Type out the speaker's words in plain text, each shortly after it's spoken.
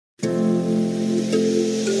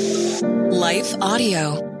Life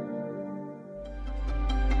Audio.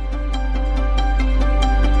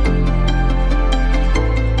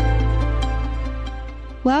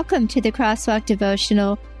 Welcome to the Crosswalk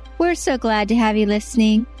Devotional. We're so glad to have you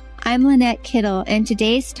listening. I'm Lynette Kittle, and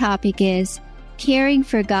today's topic is caring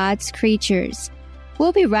for God's creatures.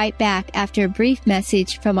 We'll be right back after a brief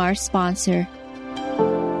message from our sponsor.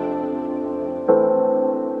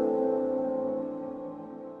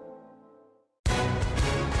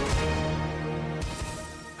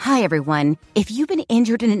 Hi, everyone. If you've been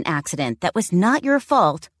injured in an accident that was not your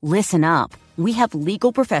fault, listen up. We have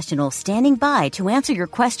legal professionals standing by to answer your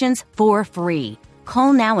questions for free.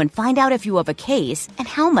 Call now and find out if you have a case and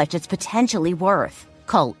how much it's potentially worth.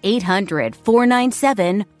 Call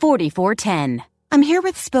 800-497-4410. I'm here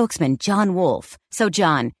with spokesman John Wolf. So,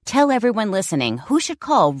 John, tell everyone listening who should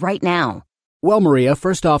call right now. Well, Maria,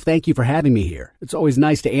 first off, thank you for having me here. It's always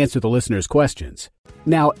nice to answer the listeners' questions.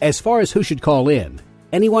 Now, as far as who should call in,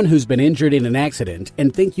 anyone who's been injured in an accident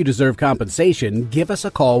and think you deserve compensation, give us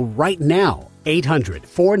a call right now.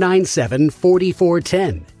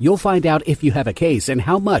 800-497-4410. You'll find out if you have a case and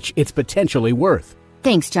how much it's potentially worth.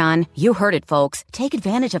 Thanks, John. You heard it, folks. Take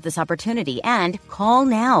advantage of this opportunity and call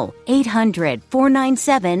now.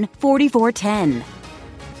 800-497-4410.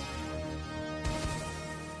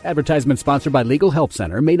 Advertisement sponsored by Legal Help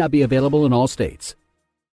Center. May not be available in all states.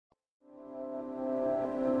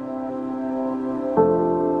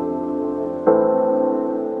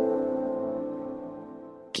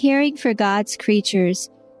 Caring for God's Creatures,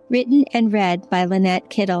 written and read by Lynette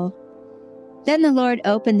Kittle. Then the Lord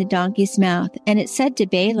opened the donkey's mouth, and it said to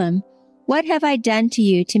Balaam, "What have I done to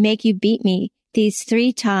you to make you beat me these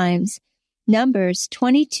 3 times?" Numbers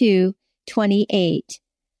 22:28.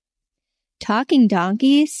 Talking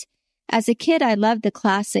donkeys? As a kid, I loved the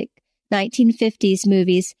classic 1950s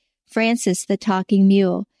movies Francis the Talking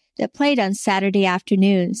Mule that played on Saturday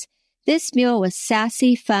afternoons. This mule was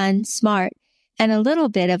sassy, fun, smart, and a little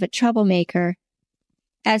bit of a troublemaker.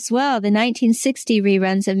 As well, the 1960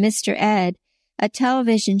 reruns of Mr. Ed, a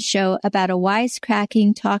television show about a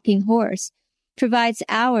wisecracking talking horse, provides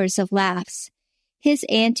hours of laughs. His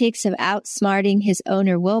antics of outsmarting his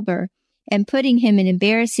owner Wilbur and putting him in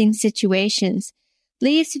embarrassing situations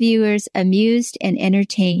leaves viewers amused and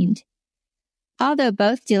entertained. Although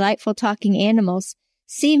both delightful talking animals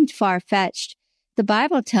seemed far-fetched, the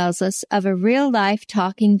Bible tells us of a real-life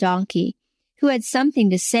talking donkey who had something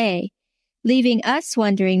to say, leaving us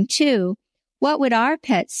wondering, too, what would our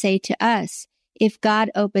pets say to us if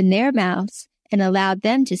God opened their mouths and allowed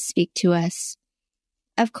them to speak to us?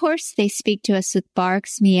 Of course, they speak to us with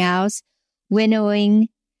barks, meows, winnowing,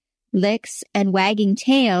 licks, and wagging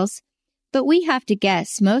tails, but we have to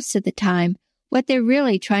guess most of the time what they're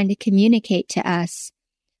really trying to communicate to us.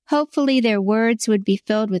 Hopefully, their words would be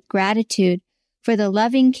filled with gratitude for the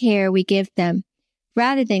loving care we give them,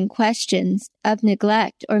 rather than questions of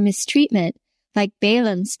neglect or mistreatment like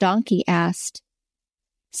Balaam's donkey asked.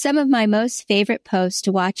 Some of my most favorite posts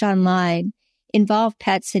to watch online involve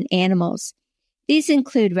pets and animals. These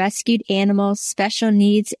include rescued animals, special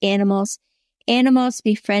needs animals, animals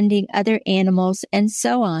befriending other animals, and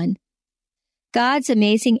so on. God's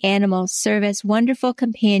amazing animals serve as wonderful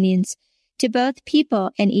companions to both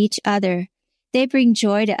people and each other. They bring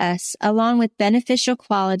joy to us, along with beneficial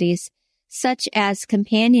qualities such as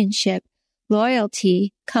companionship,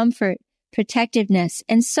 loyalty, comfort, protectiveness,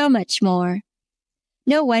 and so much more.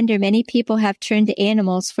 No wonder many people have turned to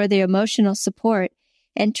animals for their emotional support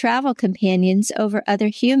and travel companions over other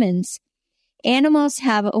humans. Animals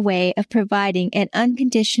have a way of providing an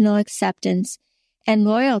unconditional acceptance and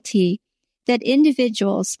loyalty that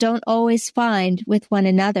individuals don't always find with one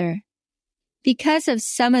another. Because of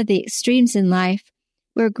some of the extremes in life,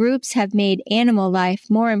 where groups have made animal life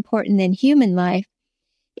more important than human life,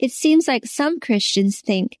 it seems like some Christians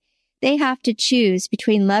think they have to choose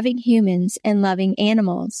between loving humans and loving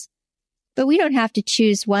animals. But we don't have to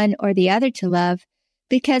choose one or the other to love,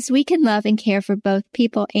 because we can love and care for both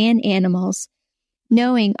people and animals,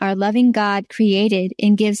 knowing our loving God created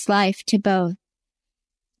and gives life to both.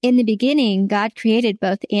 In the beginning, God created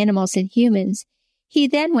both animals and humans. He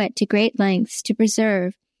then went to great lengths to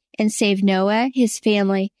preserve and save Noah, his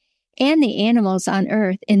family, and the animals on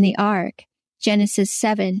earth in the ark, Genesis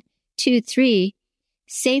 7:2-3,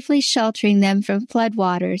 safely sheltering them from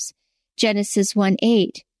floodwaters, Genesis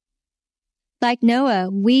 1:8. Like Noah,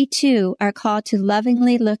 we too are called to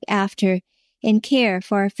lovingly look after and care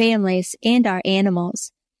for our families and our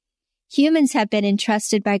animals. Humans have been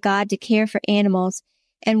entrusted by God to care for animals,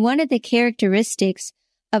 and one of the characteristics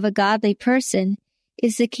of a godly person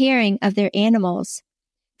is the caring of their animals.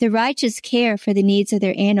 The righteous care for the needs of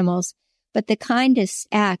their animals, but the kindest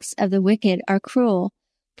acts of the wicked are cruel.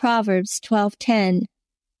 Proverbs 12:10.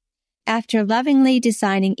 After lovingly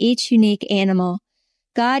designing each unique animal,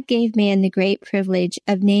 God gave man the great privilege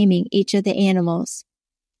of naming each of the animals.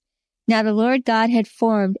 Now the Lord God had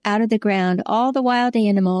formed out of the ground all the wild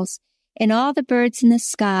animals and all the birds in the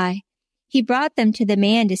sky. He brought them to the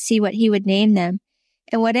man to see what he would name them,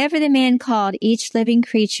 and whatever the man called each living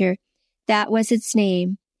creature, that was its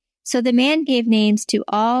name. So the man gave names to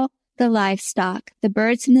all the livestock, the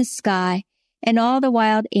birds in the sky, and all the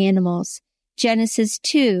wild animals. Genesis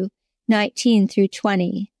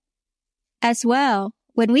 2:19-20. As well,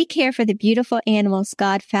 when we care for the beautiful animals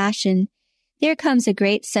God fashioned, there comes a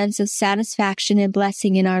great sense of satisfaction and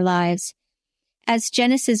blessing in our lives. As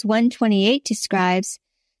Genesis 1:28 describes,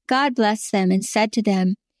 God blessed them and said to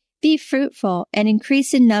them, "Be fruitful and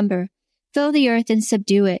increase in number, fill the earth and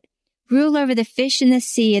subdue it, rule over the fish in the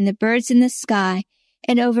sea and the birds in the sky,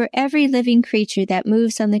 and over every living creature that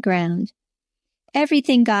moves on the ground."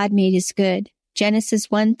 Everything God made is good.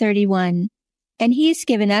 Genesis 1:31. And He's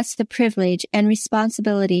given us the privilege and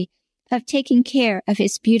responsibility of taking care of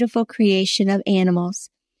His beautiful creation of animals.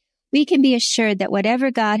 We can be assured that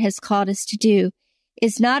whatever God has called us to do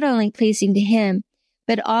is not only pleasing to Him,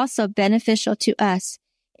 but also beneficial to us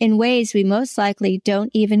in ways we most likely don't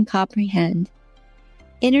even comprehend.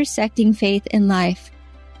 Intersecting faith and life.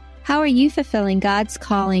 How are you fulfilling God's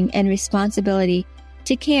calling and responsibility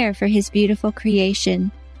to care for His beautiful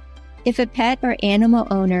creation? If a pet or animal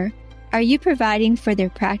owner, are you providing for their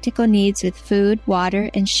practical needs with food, water,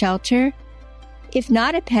 and shelter? If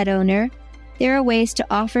not a pet owner, there are ways to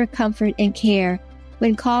offer comfort and care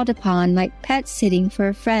when called upon, like pet sitting for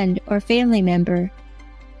a friend or family member,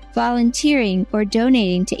 volunteering or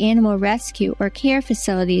donating to animal rescue or care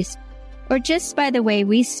facilities, or just by the way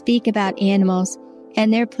we speak about animals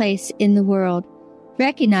and their place in the world,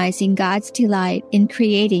 recognizing God's delight in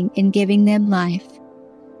creating and giving them life.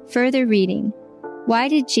 Further reading. Why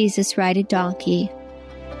did Jesus ride a donkey?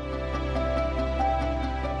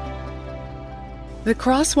 The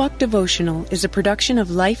Crosswalk Devotional is a production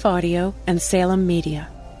of Life Audio and Salem Media.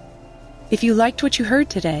 If you liked what you heard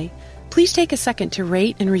today, please take a second to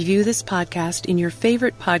rate and review this podcast in your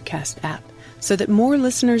favorite podcast app so that more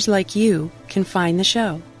listeners like you can find the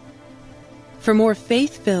show. For more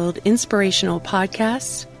faith-filled, inspirational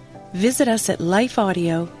podcasts, visit us at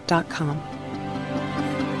lifeaudio.com.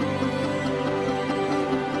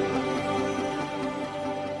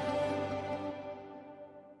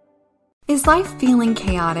 Is life feeling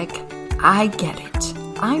chaotic? I get it.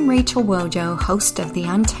 I'm Rachel Wojo, host of the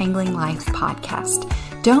Untangling Life podcast.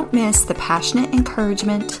 Don't miss the passionate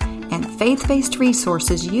encouragement and faith-based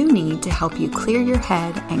resources you need to help you clear your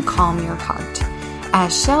head and calm your heart.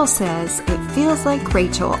 As Shell says, it feels like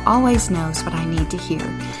Rachel always knows what I need to hear.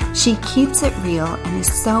 She keeps it real and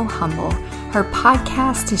is so humble. Her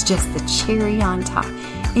podcast is just the cherry on top.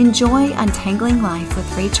 Enjoy Untangling Life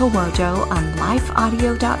with Rachel Wojo on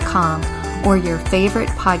lifeaudio.com or your favorite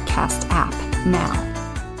podcast app now.